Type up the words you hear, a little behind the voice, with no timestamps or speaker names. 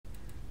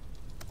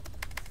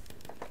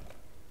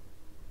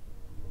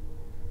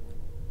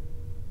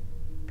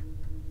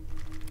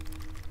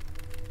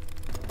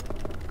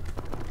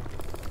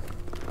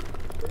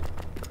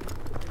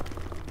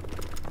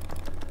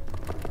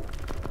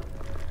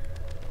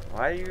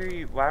Why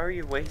were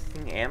you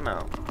wasting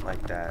ammo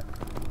like that?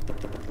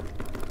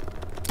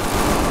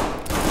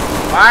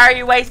 Why are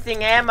you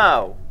wasting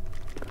ammo?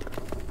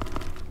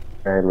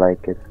 I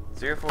like it.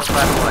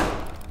 0451.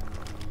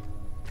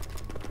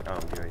 Oh,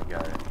 you already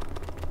got it.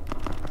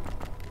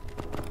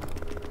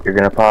 You're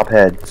gonna pop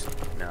heads.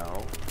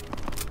 No.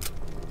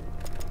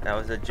 That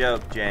was a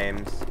joke,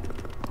 James.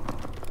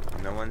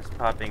 No one's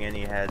popping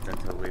any heads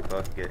until we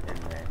both get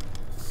in there.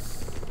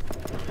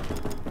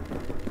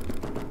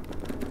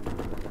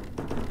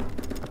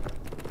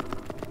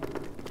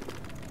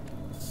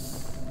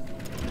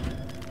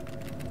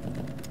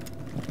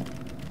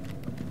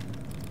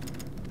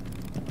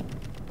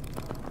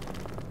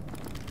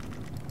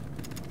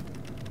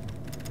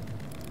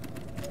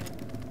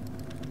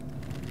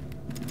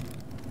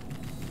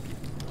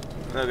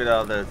 Look at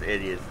all those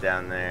idiots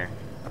down there.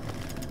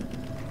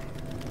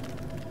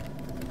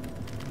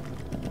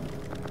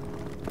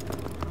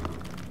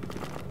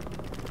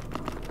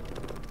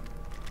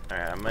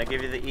 Alright, I'm gonna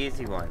give you the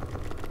easy one.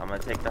 I'm gonna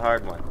take the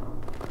hard one.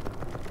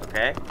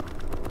 Okay?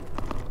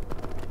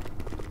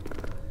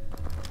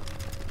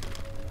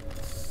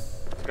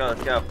 Let's go,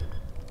 let's go.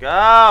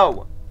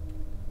 Go!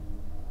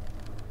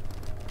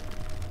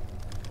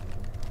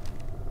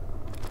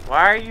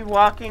 Why are you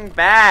walking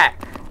back?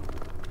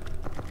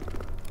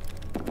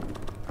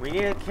 We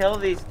need to kill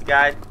these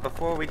guys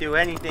before we do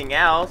anything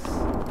else.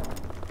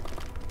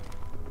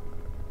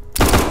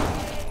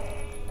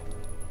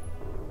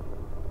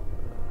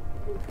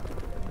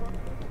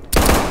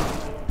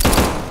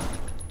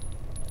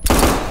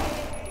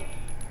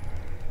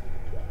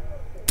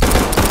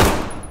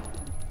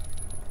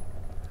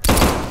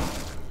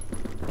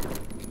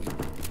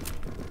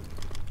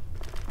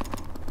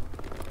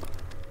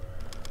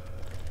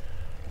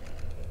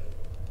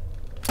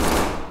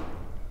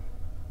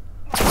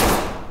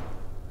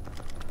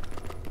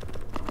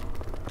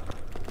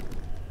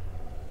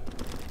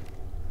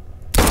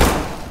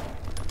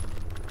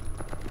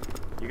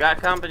 You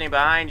got company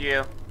behind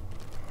you.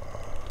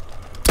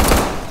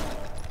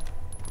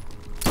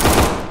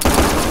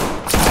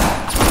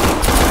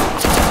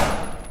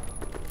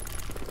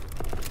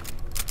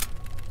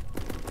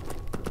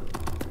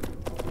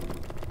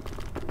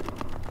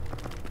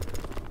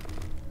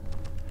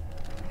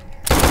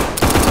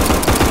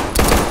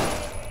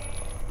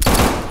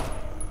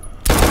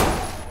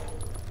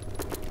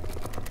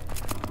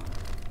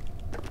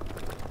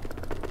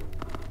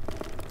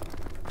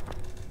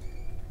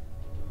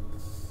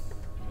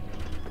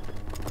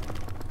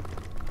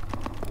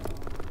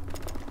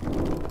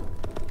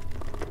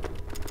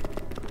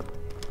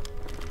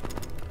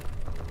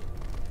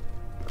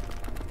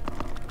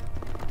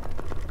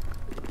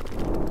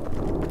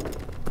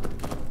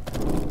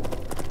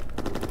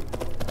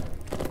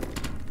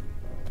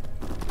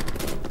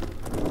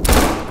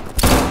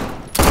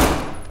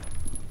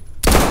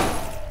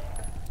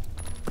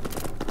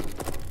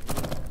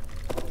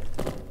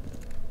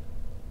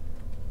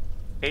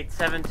 Eight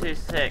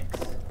 726.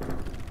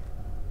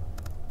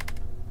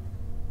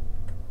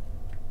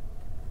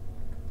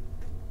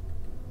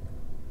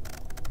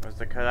 What's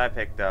the code I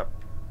picked up?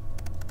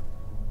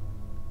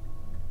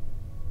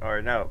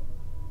 Or no,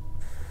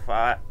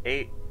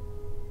 8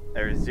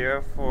 or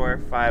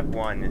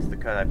 0451 is the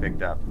code I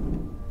picked up.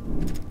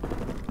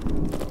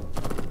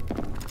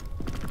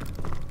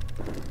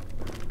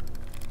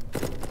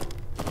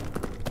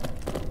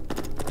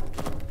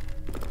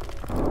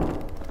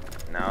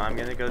 Now I'm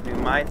gonna go do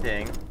my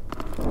thing.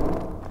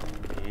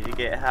 You need to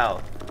get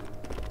health.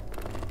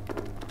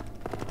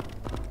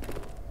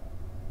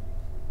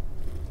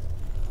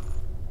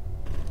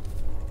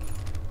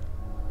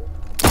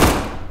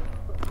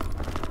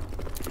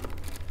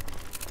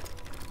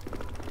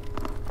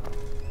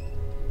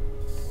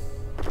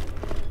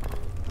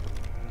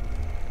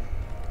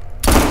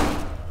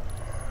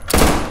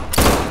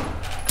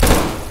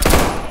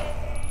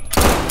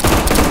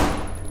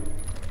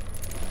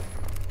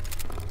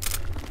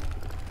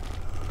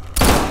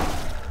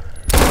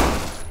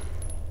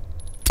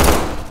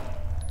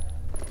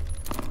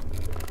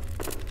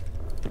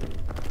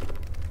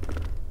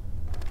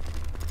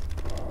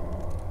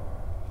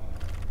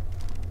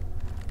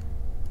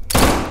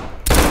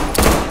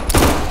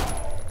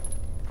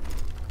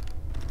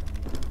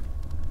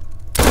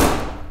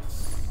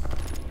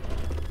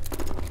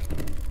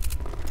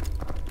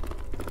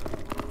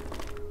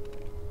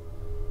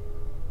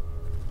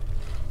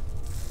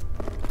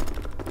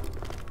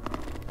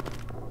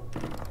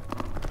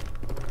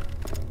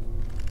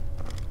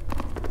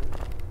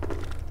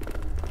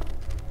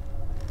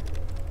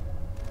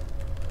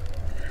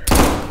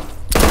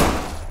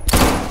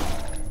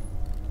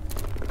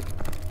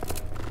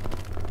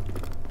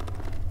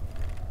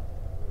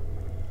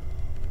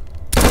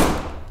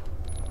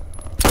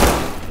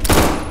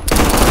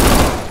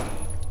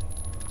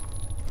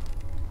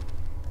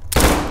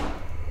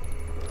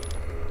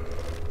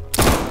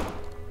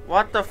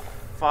 What the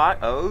fuck?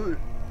 Oh.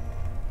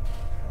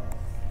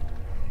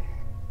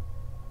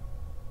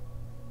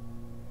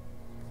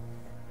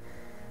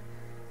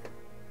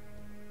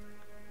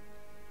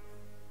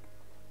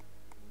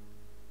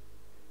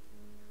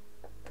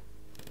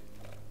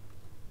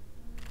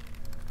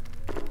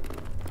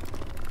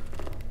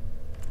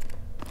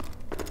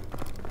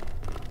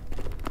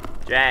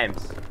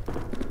 James.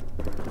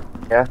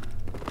 Yeah?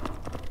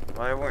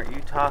 Why weren't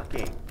you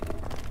talking?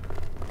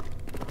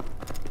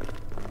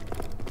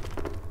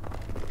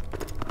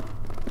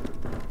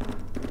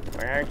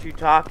 Why aren't you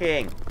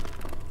talking?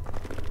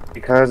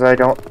 Because I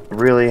don't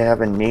really have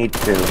a need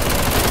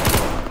to.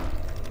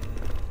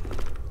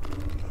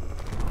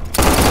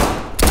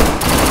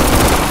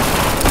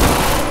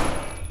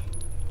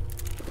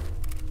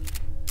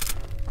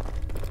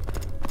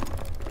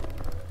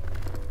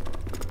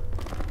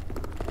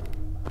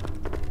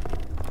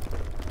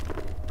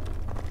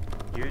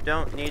 You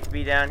don't need to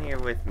be down here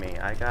with me.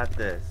 I got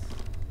this.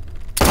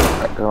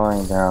 I'm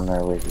going down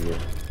there with you.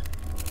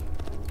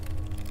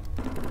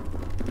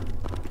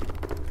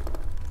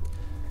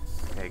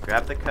 Okay,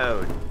 grab the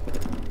code.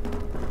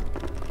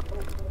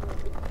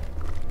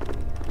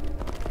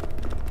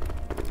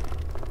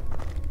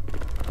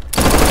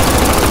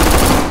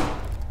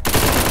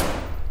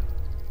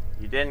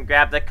 You didn't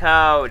grab the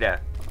code!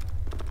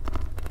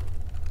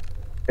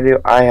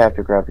 I have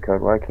to grab the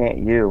code. Why can't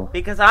you?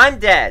 Because I'm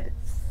dead!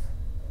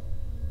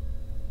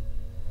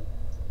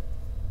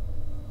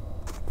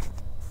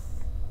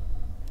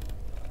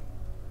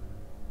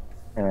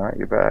 Alright,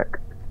 you're back.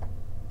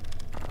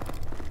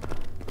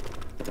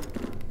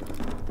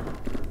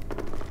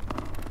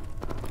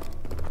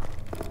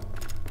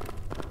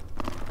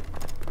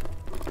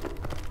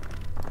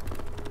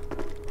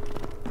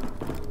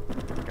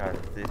 God,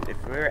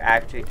 if we were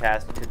actually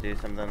tasked to do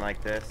something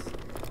like this,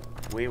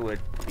 we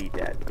would be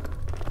dead.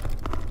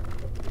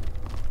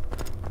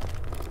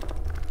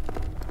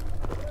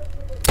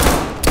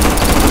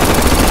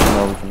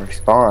 We can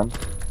respond.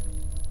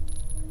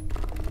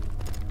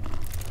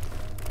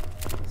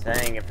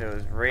 Saying if it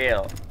was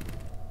real,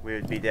 we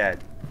would be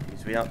dead.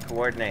 Because we don't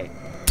coordinate.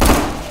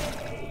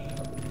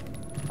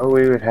 Oh,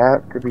 we would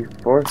have to be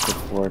forced to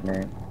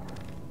coordinate.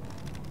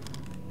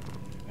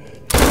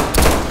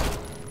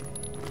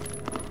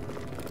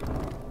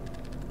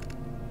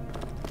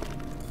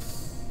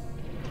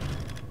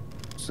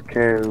 What's the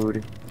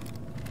code?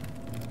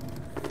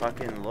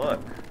 Fucking look.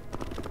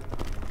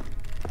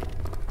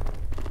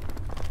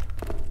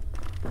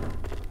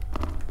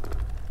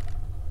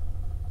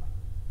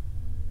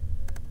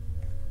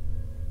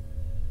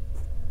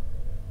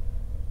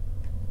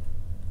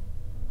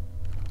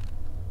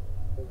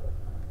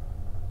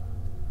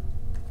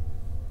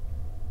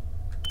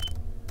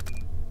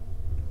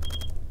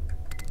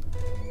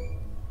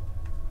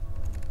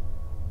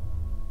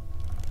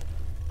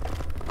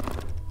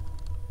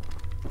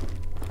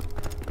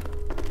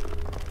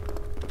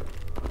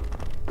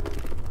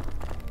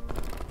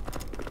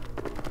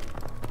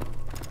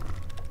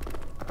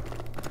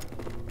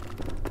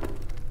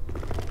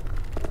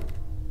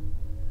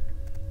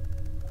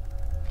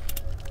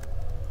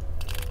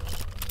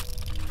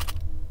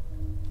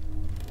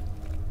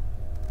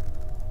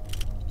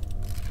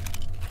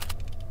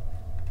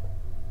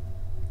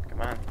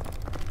 Come on.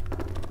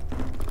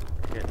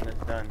 We're getting this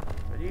done.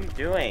 What are you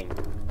doing?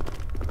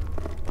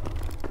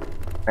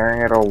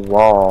 Staring at a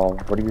wall.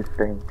 What do you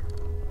think?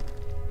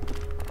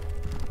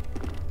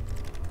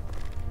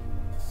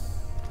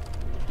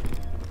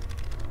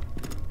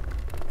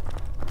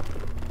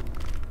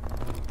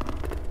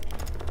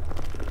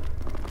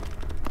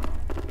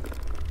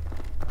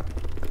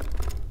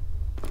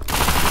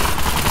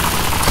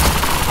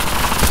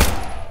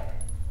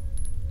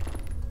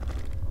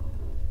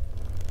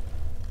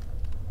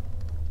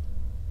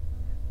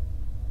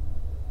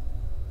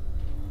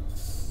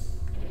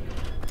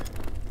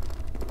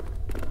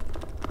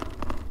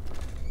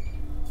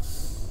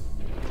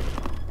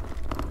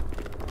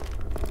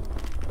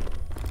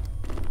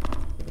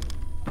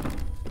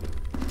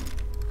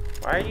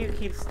 Why do you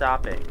keep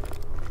stopping?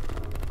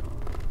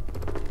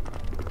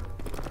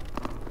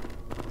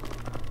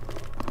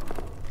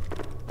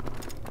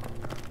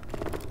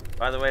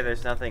 By the way,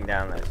 there's nothing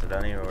down there, so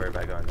don't even worry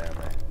about going down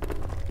there.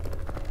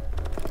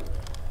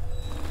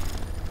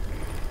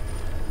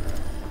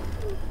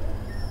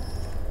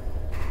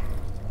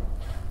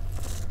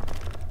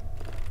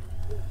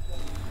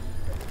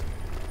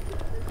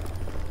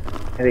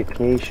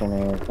 Medication,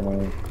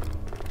 Anthony.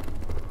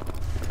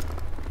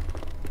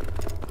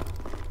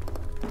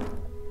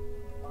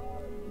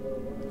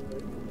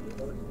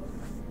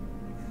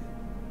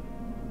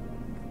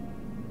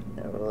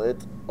 Well,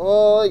 it's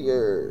all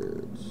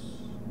yours.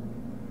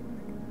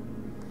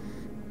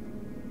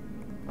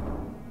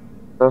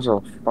 There's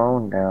a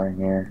phone down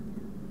here.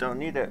 Don't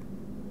need it.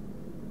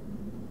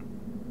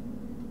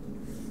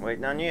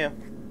 Waiting on you.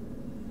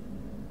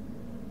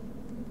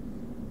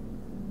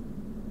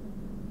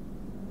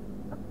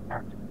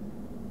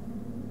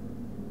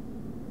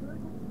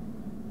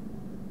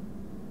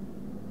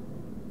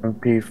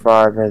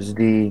 MP5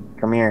 SD.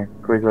 Come here,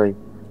 quickly.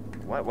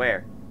 What?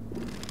 Where?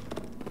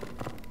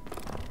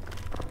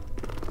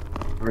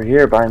 Over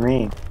here by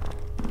me.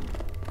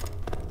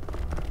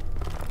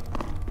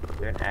 Is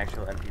there an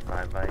actual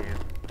MP5 by you?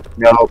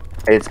 Nope,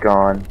 it's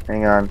gone.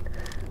 Hang on.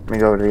 Let me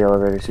go to the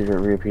elevator, see if it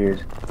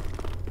reappears.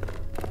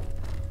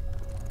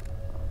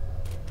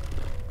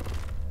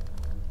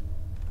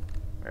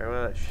 Where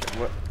will it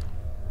what?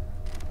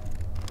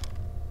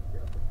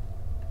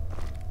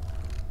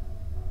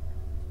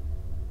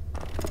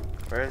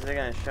 Where is it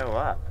gonna show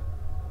up?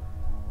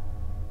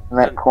 In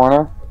that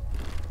corner?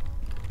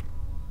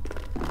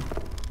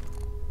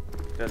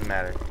 Doesn't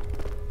matter.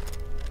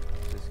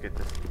 Let's just get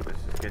this.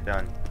 Let's just get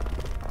done.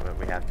 All that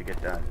we have to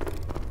get done.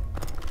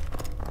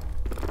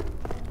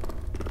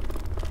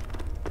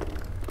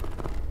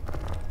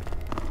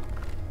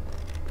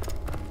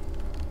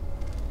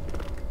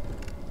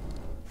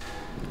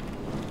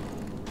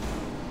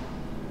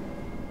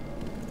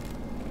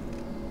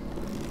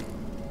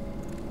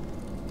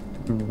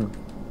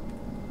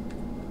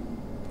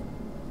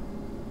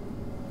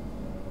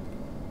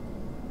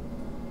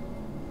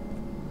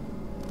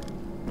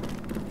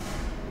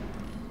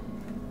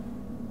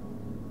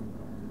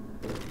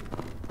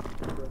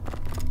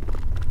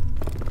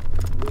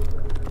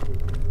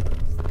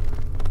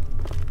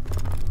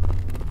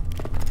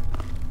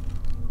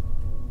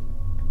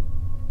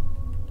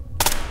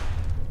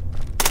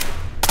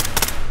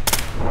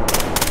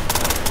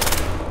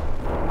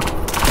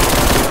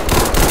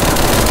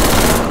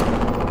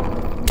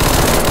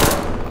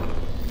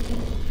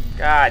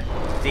 God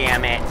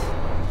damn it.